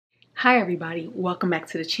Hi everybody, welcome back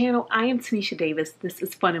to the channel. I am Tinesha Davis. This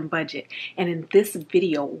is Fun and Budget, and in this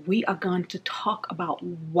video we are going to talk about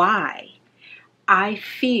why I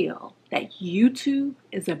feel that YouTube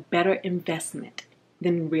is a better investment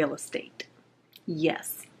than real estate.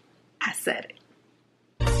 Yes, I said it.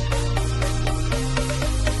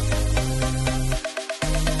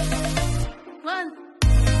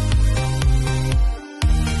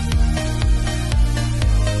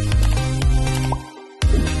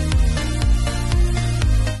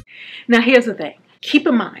 Now here's the thing. Keep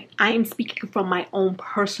in mind, I am speaking from my own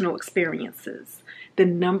personal experiences. The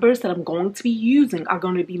numbers that I'm going to be using are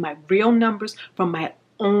going to be my real numbers from my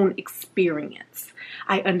own experience.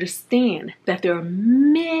 I understand that there are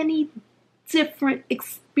many different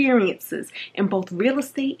experiences in both real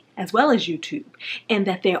estate as well as YouTube, and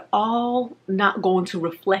that they're all not going to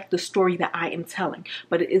reflect the story that I am telling.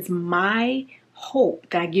 But it is my hope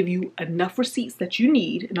that I give you enough receipts that you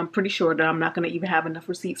need, and I'm pretty sure that I'm not going to even have enough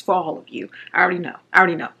receipts for all of you. I already know.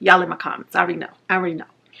 Y'all in my comments. I already know.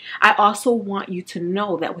 I also want you to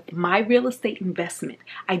know that with my real estate investment,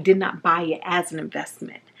 I did not buy it as an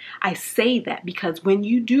investment. I say that because when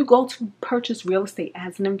you do go to purchase real estate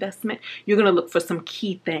as an investment, you're going to look for some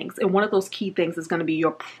key things. And one of those key things is going to be your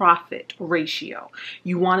profit ratio.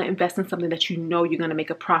 You want to invest in something that you know you're going to make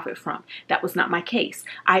a profit from. That was not my case.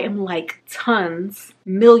 I am like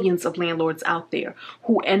millions of landlords out there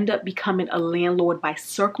who end up becoming a landlord by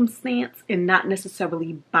circumstance and not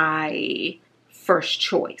necessarily by first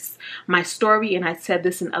choice. My story, and I said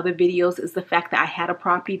this in other videos, is the fact that I had a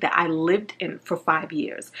property that I lived in for 5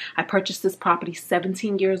 years. I purchased this property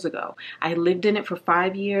 17 years ago. I lived in it for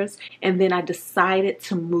 5 years, and then I decided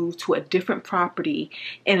to move to a different property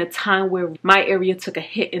in a time where my area took a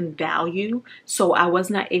hit in value, so I was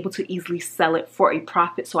not able to easily sell it for a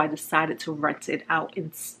profit, so I decided to rent it out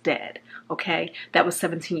instead. Okay, that was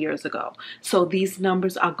 17 years ago. So these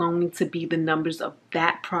numbers are going to be the numbers of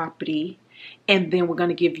that property, and then we're going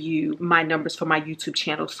to give you my numbers for my YouTube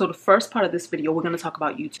channel. So the first part of this video, we're going to talk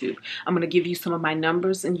about YouTube. I'm going to give you some of my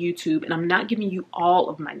numbers in YouTube, and I'm not giving you all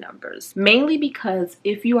of my numbers. Mainly because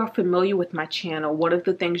if you are familiar with my channel, one of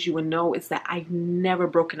the things you will know is that I've never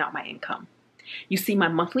broken out my income. You see, my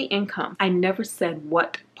monthly income, I never said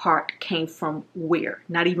what part came from where,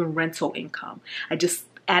 not even rental income. I just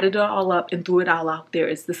added it all up and threw it all out there.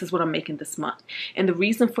 This is what I'm making this month. And the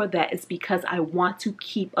reason for that is because I want to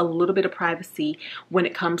keep a little bit of privacy when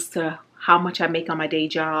it comes to how much I make on my day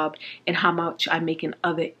job and how much I make in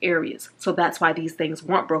other areas. So that's why these things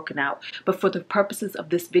weren't broken out. But for the purposes of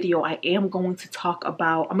this video, I am going to talk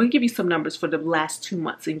about, I'm going to give you some numbers for the last 2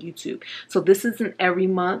 months in YouTube. So this isn't every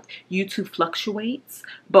month. YouTube fluctuates,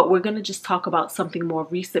 but we're going to just talk about something more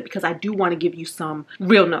recent because I do want to give you some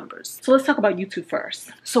real numbers. So let's talk about YouTube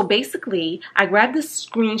first. So basically, I grabbed this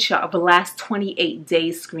screenshot of the last 28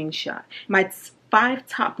 days screenshot. My 5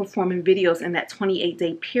 top performing videos in that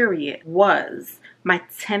 28-day period was my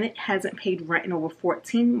tenant hasn't paid rent in over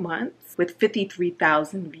 14 months with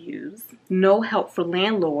 53,000 views. No help for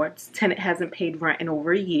landlords. Tenant hasn't paid rent in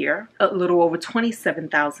over a year. A little over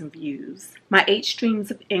 27,000 views. My 8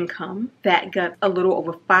 streams of income, that got a little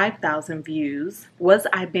over 5,000 views. Was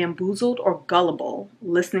I bamboozled or gullible?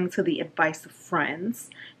 Listening to the advice of friends.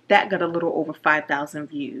 That got a little over 5,000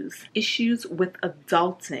 views. Issues with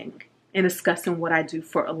adulting and discussing what I do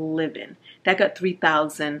for a living. That got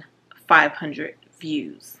 3,500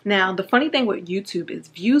 views. Now, the funny thing with YouTube is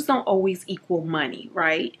views don't always equal money,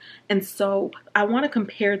 right? And so I want to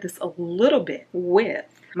compare this a little bit with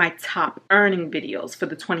my top earning videos for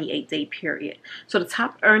the 28-day period. So the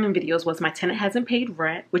top earning videos was my tenant hasn't paid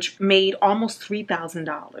rent, which made almost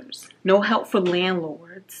 $3,000. No help for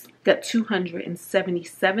landlords, got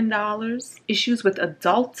 $277. Issues with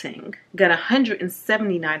adulting, got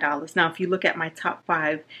 $179. Now, if you look at my top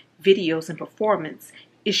 5 videos in performance,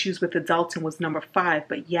 issues with adulting was number 5,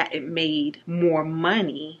 but yet it made more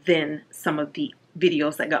money than some of the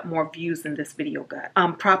videos that got more views than this video got.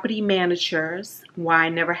 Property managers, why I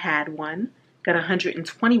never had one, got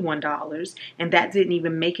 $121, and that didn't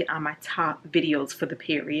even make it on my top videos for the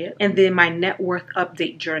period. And then my net worth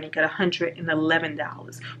update journey got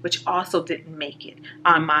 $111, which also didn't make it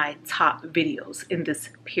on my top videos in this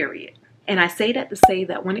period. And I say that to say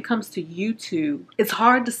that when it comes to YouTube, it's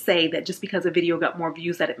hard to say that just because a video got more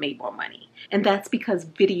views that it made more money. And that's because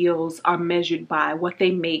videos are measured by what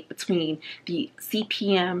they make between the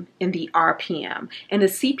CPM and the RPM. And the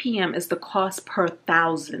CPM is the cost per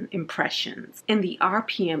 1,000 impressions. And the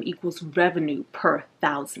RPM equals revenue per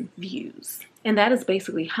 1,000 views. And that is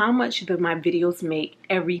basically how much do my videos make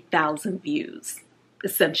every 1,000 views,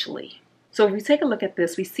 essentially. So if we take a look at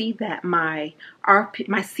this, we see that my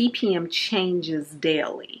CPM changes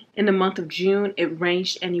daily. In the month of June, it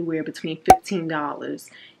ranged anywhere between $15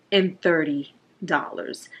 and $30.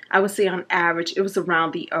 I would say on average, it was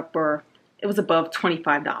around it was above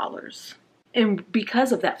 $25. And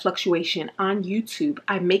because of that fluctuation on YouTube,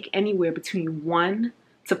 I make anywhere between $1,000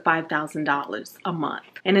 to $5,000 a month.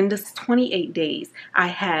 And in this 28 days, I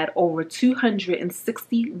had over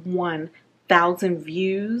 261,000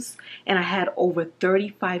 views, and I had over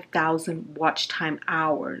 35,000 watch time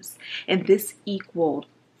hours. And this equaled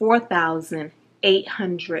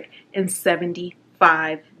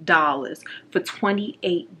 $4,875 for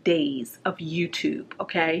 28 days of YouTube,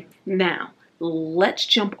 okay? Now, let's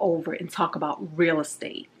jump over and talk about real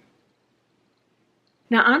estate.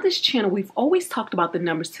 Now on this channel, we've always talked about the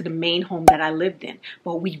numbers to the main home that I lived in,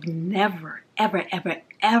 but we've never, ever, ever,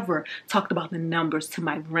 ever talked about the numbers to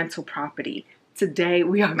my rental property. Today,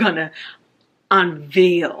 we are gonna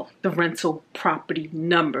unveil the rental property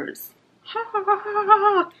numbers.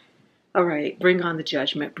 All right, bring on the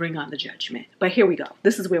judgment, bring on the judgment. But here we go.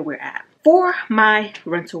 This is where we're at. For my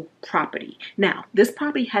rental property. Now, this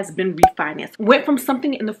property has been refinanced. Went from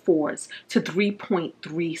something in the 4s to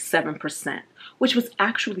 3.37%, which was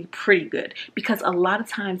actually pretty good because a lot of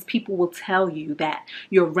times people will tell you that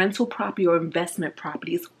your rental property or investment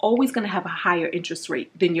property is always going to have a higher interest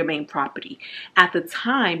rate than your main property. At the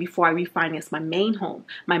time, before I refinanced my main home,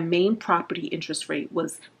 my main property interest rate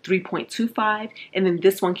was 3.25, and then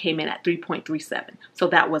this one came in at 3.37. So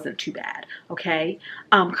that wasn't too bad, okay?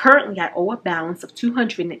 Currently, I owe a balance of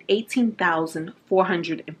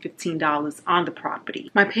 $218,415 on the property.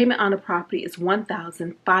 My payment on the property is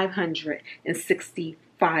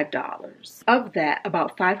 $1,565. Of that,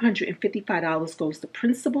 about $555 goes to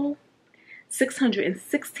principal,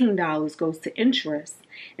 $616 goes to interest,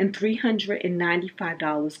 and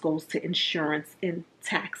 $395 goes to insurance and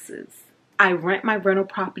taxes. I rent my rental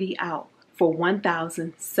property out for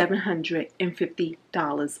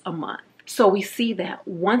 $1,750 a month. So we see that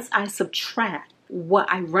once I subtract what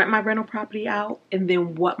I rent my rental property out and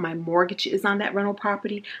then what my mortgage is on that rental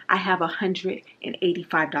property, I have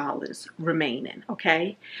 $185 remaining,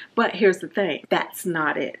 okay? But here's the thing, that's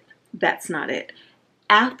not it. That's not it.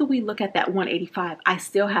 After we look at that $185, I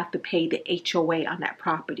still have to pay the HOA on that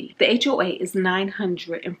property. The HOA is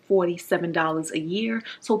 $947 a year,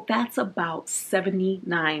 so that's about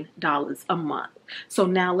 $79 a month. So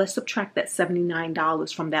now let's subtract that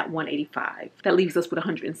 $79 from that $185. That leaves us with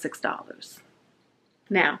 $106.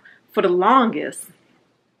 Now, for the longest,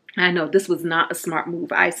 I know this was not a smart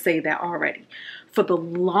move. I say that already. For the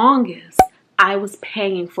longest, I was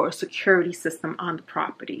paying for a security system on the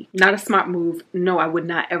property. Not a smart move. No, I would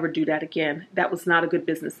not ever do that again. That was not a good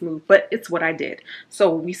business move, but it's what I did.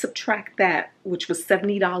 So we subtract that, which was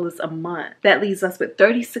 $70 a month. That leaves us with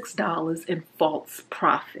 $36 in false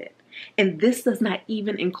profit. And this does not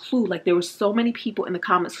even include, like there were so many people in the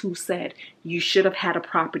comments who said you should have had a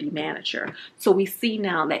property manager. So we see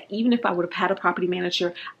now that even if I would have had a property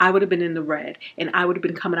manager, I would have been in the red and I would have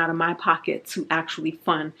been coming out of my pocket to actually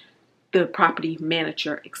fund the property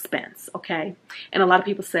manager expense, okay? And a lot of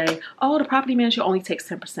people say, oh, the property manager only takes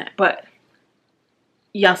 10%, but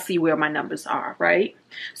y'all see where my numbers are, right?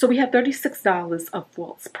 So we have $36 of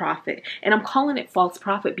false profit. And I'm calling it false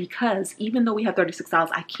profit because even though we have $36,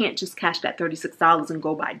 I can't just cash that $36 and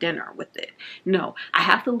go buy dinner with it. No, I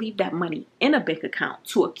have to leave that money in a bank account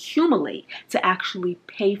to accumulate to actually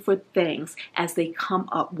pay for things as they come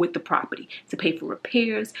up with the property, to pay for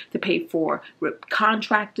repairs, to pay for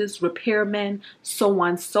contractors, repairmen, so on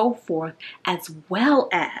and so forth, as well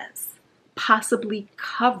as possibly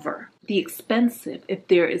cover the expensive if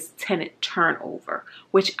there is tenant turnover,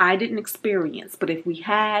 which I didn't experience, but if we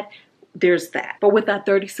had, there's that. But with that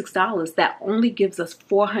 $36, that only gives us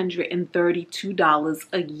 $432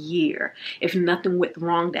 a year if nothing went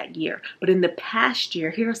wrong that year. But in the past year,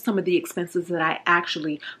 here are some of the expenses that I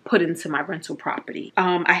actually put into my rental property.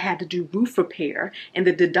 I had to do roof repair, and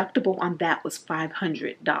the deductible on that was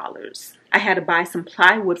 $500. I had to buy some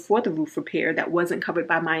plywood for the roof repair that wasn't covered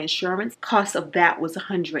by my insurance. Cost of that was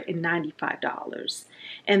 $195.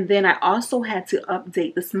 And then I also had to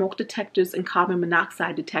update the smoke detectors and carbon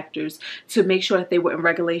monoxide detectors to make sure that they were in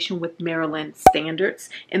regulation with Maryland standards.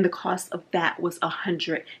 And the cost of that was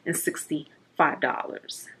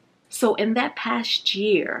 $165. So in that past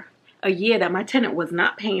year, a year that my tenant was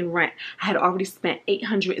not paying rent, I had already spent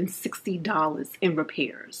 $860 in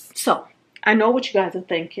repairs. So I know what you guys are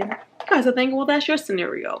thinking. You guys are thinking, well, that's your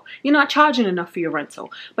scenario. You're not charging enough for your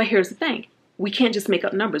rental. But here's the thing. We can't just make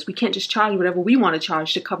up numbers. We can't just charge whatever we want to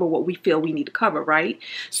charge to cover what we feel we need to cover, right?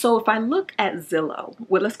 So if I look at Zillow,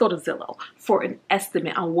 well, let's go to Zillow for an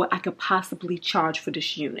estimate on what I could possibly charge for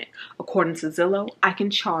this unit. According to Zillow, I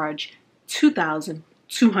can charge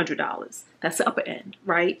 $2,200. That's the upper end,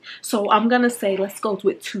 right? So I'm going to say, let's go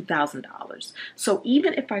with $2,000. So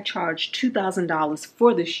even if I charge $2,000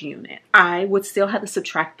 for this unit, I would still have to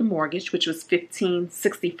subtract the mortgage, which was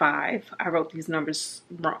 $1,565. I wrote these numbers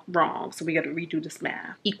wrong, so we got to redo this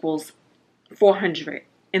math. Equals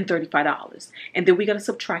 $435. And then we got to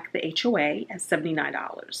subtract the HOA at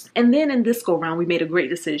 $79. And then in this go round, we made a great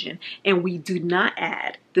decision, and we do not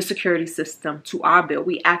add the security system to our bill.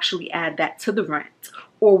 We actually add that to the rent,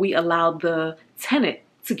 or we allow the tenant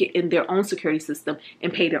to get in their own security system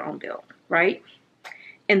and pay their own bill, right?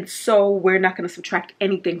 And so we're not going to subtract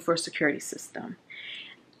anything for a security system.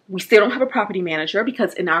 We still don't have a property manager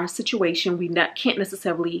because in our situation, we can't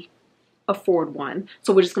necessarily afford one.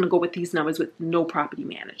 So we're just going to go with these numbers with no property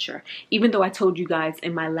manager. Even though I told you guys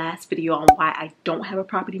in my last video on why I don't have a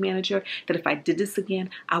property manager, that if I did this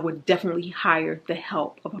again, I would definitely hire the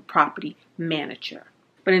help of a property manager.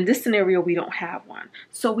 But in this scenario, we don't have one.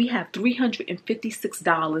 So we have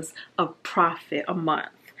 $356 of profit a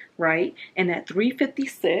month, right? And that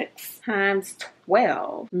 $356 times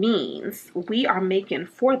 12 means we are making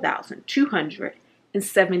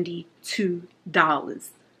 $4,272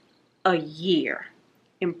 a year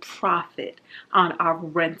in profit on our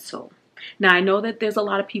rental. Now, I know that there's a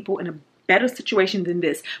lot of people in a better situation than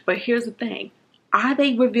this, but here's the thing. Are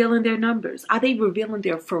they revealing their numbers? Are they revealing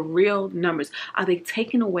their for real numbers? Are they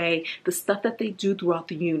taking away the stuff that they do throughout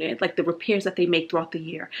the unit, like the repairs that they make throughout the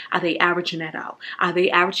year? Are they averaging that out? Are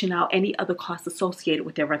they averaging out any other costs associated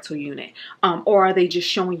with their rental unit? Or are they just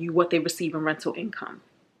showing you what they receive in rental income?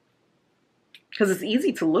 Because it's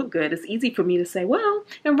easy to look good. It's easy for me to say, well,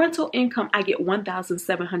 in rental income, I get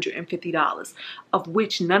 $1,750, of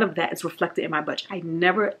which none of that is reflected in my budget. I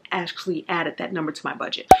never actually added that number to my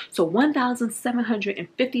budget. So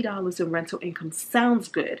 $1,750 in rental income sounds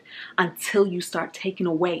good until you start taking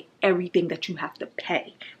away everything that you have to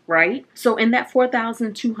pay, right? So in that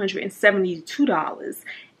 $4,272,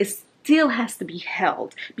 it still has to be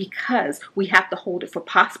held because we have to hold it for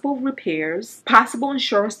possible repairs, possible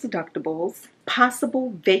insurance deductibles,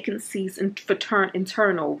 possible vacancies and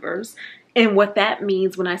turnovers. And what that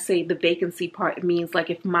means when I say the vacancy part, it means like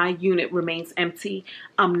if my unit remains empty,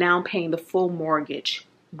 I'm now paying the full mortgage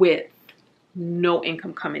with no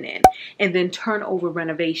income coming in. And then turnover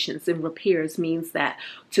renovations and repairs means that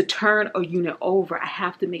to turn a unit over, I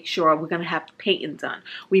have to make sure we're going to have painting done.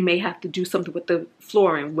 We may have to do something with the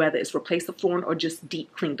flooring, whether it's replace the flooring or just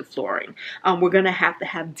deep clean the flooring. We're going to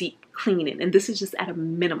have deep cleaning, and this is just at a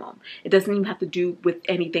minimum. It doesn't even have to do with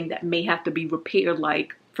anything that may have to be repaired,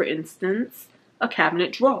 like for instance a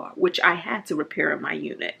cabinet drawer, which I had to repair in my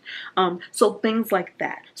unit. So things like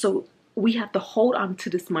that. So we have to hold on to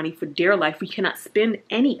this money for dear life. We cannot spend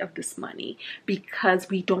any of this money because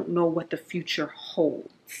we don't know what the future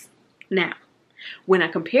holds. Now, when I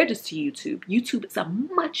compare this to YouTube is a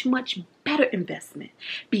much, much better investment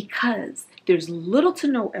because there's little to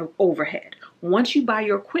no overhead. Once you buy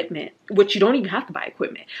your equipment, which you don't even have to buy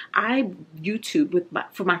equipment. I YouTube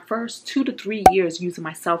for my first 2 to 3 years using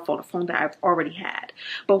my cell phone, a phone that I've already had.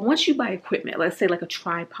 But once you buy equipment, let's say like a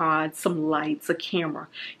tripod, some lights, a camera,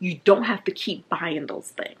 you don't have to keep buying those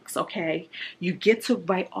things, okay? You get to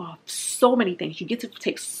write off so many things. You get to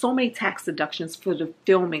take so many tax deductions for the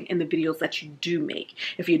filming and the videos that you do make.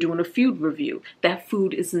 If you're doing a food review, that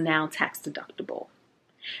food is now tax deductible.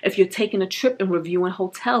 If you're taking a trip and reviewing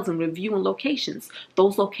hotels and reviewing locations,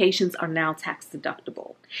 those locations are now tax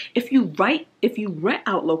deductible. If you rent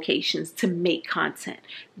out locations to make content,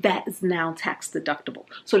 that is now tax deductible.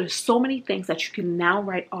 So there's so many things that you can now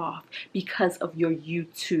write off because of your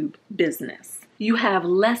YouTube business. You have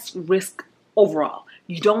less risk overall.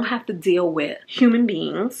 You don't have to deal with human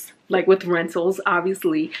beings, like with rentals.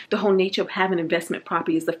 Obviously, the whole nature of having investment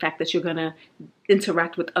property is the fact that you're going to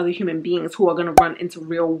interact with other human beings who are going to run into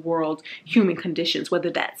real world human conditions, whether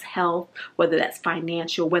that's health, whether that's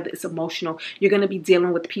financial, whether it's emotional. You're going to be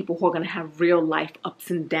dealing with people who are going to have real life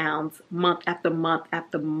ups and downs month after month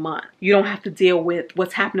after month. You don't have to deal with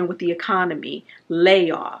what's happening with the economy,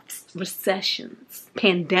 layoffs, recessions,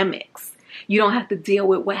 pandemics. You don't have to deal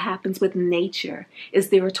with what happens with nature. Is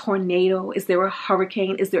there a tornado? Is there a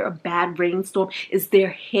hurricane? Is there a bad rainstorm? Is there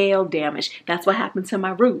hail damage? That's what happened to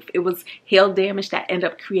my roof. It was hail damage that ended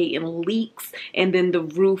up creating leaks, and then the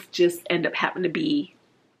roof just ended up having to be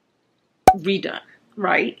redone.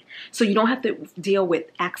 right? So you don't have to deal with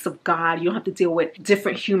acts of God. You don't have to deal with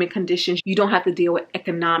different human conditions. You don't have to deal with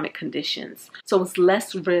economic conditions. So it's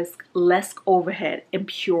less risk, less overhead, and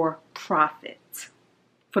pure profit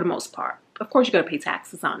for the most part. Of course, you got to pay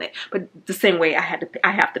taxes on it, but the same way I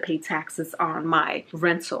have to pay taxes on my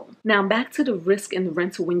rental. Now, back to the risk in the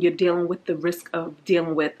rental when you're dealing with the risk of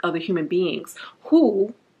dealing with other human beings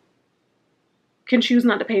who can choose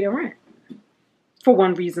not to pay their rent for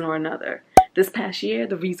one reason or another. This past year,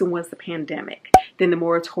 the reason was the pandemic, then the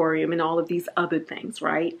moratorium and all of these other things,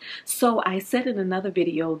 right? So I said in another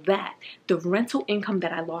video that the rental income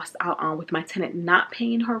that I lost out on with my tenant not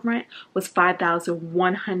paying her rent was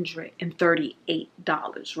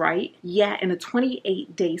 $5,138, right? Yeah, in a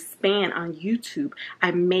 28-day span on YouTube,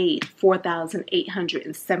 I made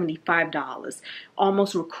 $4,875,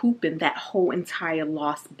 almost recouping that whole entire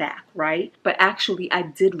loss back, right? But actually, I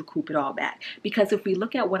did recoup it all back, because if we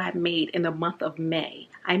look at what I made in the month of May,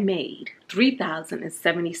 I made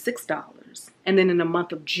 $3,076. And then in the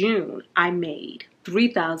month of June, I made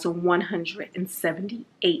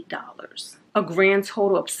 $3,178. A grand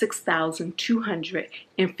total of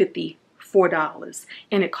 $6,254.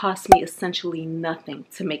 And it cost me essentially nothing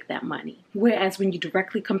to make that money. Whereas when you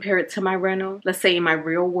directly compare it to my rental, let's say in my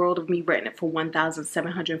real world of me renting it for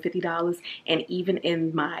 $1,750, and even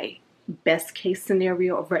in my best case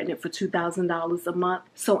scenario of renting it for $2,000 a month.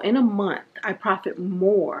 So in a month, I profit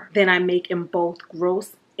more than I make in both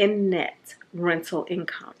gross and net rental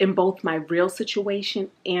income, in both my real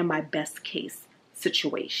situation and my best case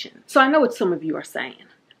situation. So I know what some of you are saying,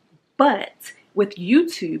 but with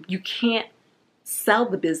YouTube, you can't sell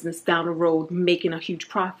the business down the road making a huge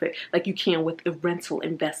profit like you can with a rental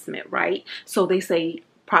investment, right? So they say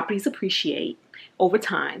properties appreciate over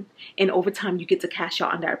time, and over time you get to cash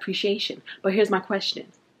out on that appreciation. But here's my question.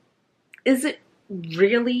 Is it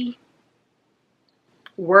really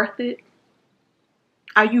worth it?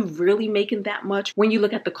 Are you really making that much when you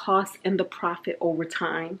look at the cost and the profit over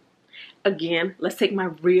time? Again, let's take my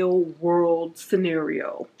real world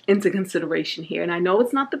scenario into consideration here. And I know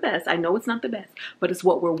it's not the best. But it's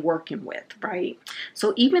what we're working with, right?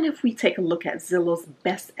 So even if we take a look at Zillow's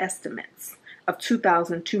best estimates of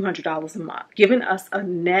 $2,200 a month, giving us a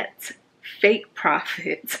net fake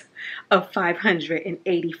profit of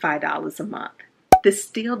 $585 a month. This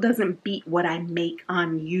still doesn't beat what I make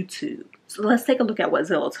on YouTube. So let's take a look at what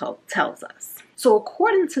Zillow tells us. So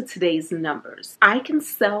according to today's numbers, I can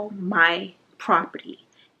sell my property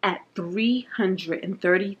at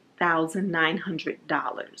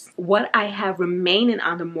 $330,900. What I have remaining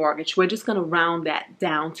on the mortgage, we're just going to round that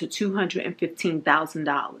down to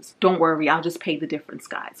 $215,000. Don't worry, I'll just pay the difference,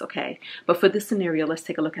 guys, okay? But for this scenario, let's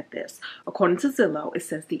take a look at this. According to Zillow, it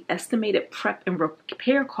says the estimated prep and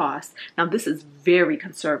repair cost, now this is very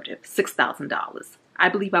conservative, $6,000. I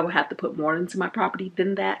believe I would have to put more into my property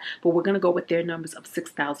than that, but we're going to go with their numbers of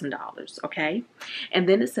 $6,000, okay? And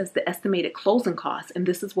then it says the estimated closing costs, and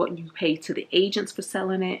this is what you pay to the agents for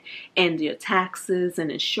selling it, and your taxes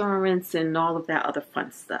and insurance and all of that other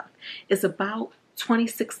fun stuff. It's about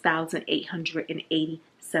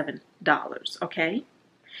 $26,887, okay?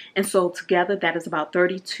 And so together that is about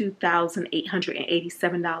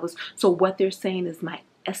 $32,887. So what they're saying is my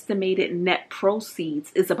estimated net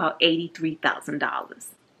proceeds is about $83,000.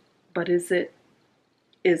 But is it?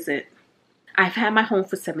 I've had my home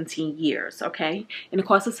for 17 years, okay? In the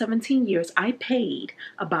course of 17 years, I paid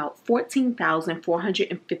about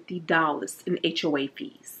 $14,450 in HOA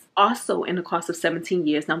fees. Also, in the course of 17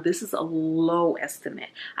 years, now this is a low estimate,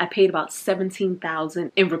 I paid about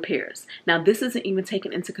 $17,000 in repairs. Now, this isn't even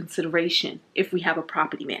taken into consideration if we have a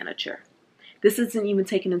property manager. This isn't even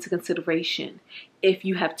taken into consideration if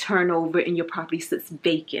you have turnover and your property sits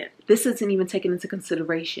vacant. This isn't even taken into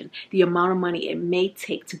consideration the amount of money it may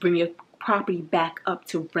take to bring your property back up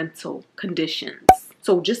to rental conditions.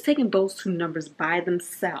 So just taking those two numbers by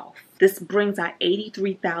themselves, this brings our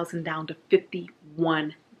 $83,000 down to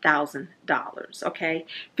 $51,000, okay?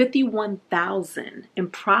 $51,000 in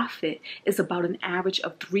profit is about an average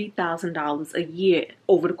of $3,000 a year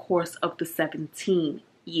over the course of the 17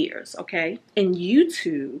 years, okay? In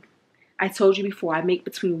YouTube, I told you before, I make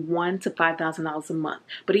between $1,000 to $5,000 a month.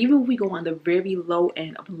 But even if we go on the very low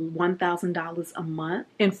end of $1,000 a month,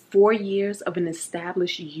 in 4 years of an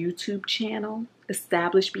established YouTube channel,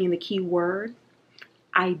 established being the key word,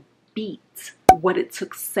 I beat what it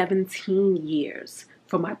took 17 years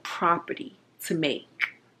for my property to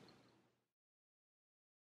make.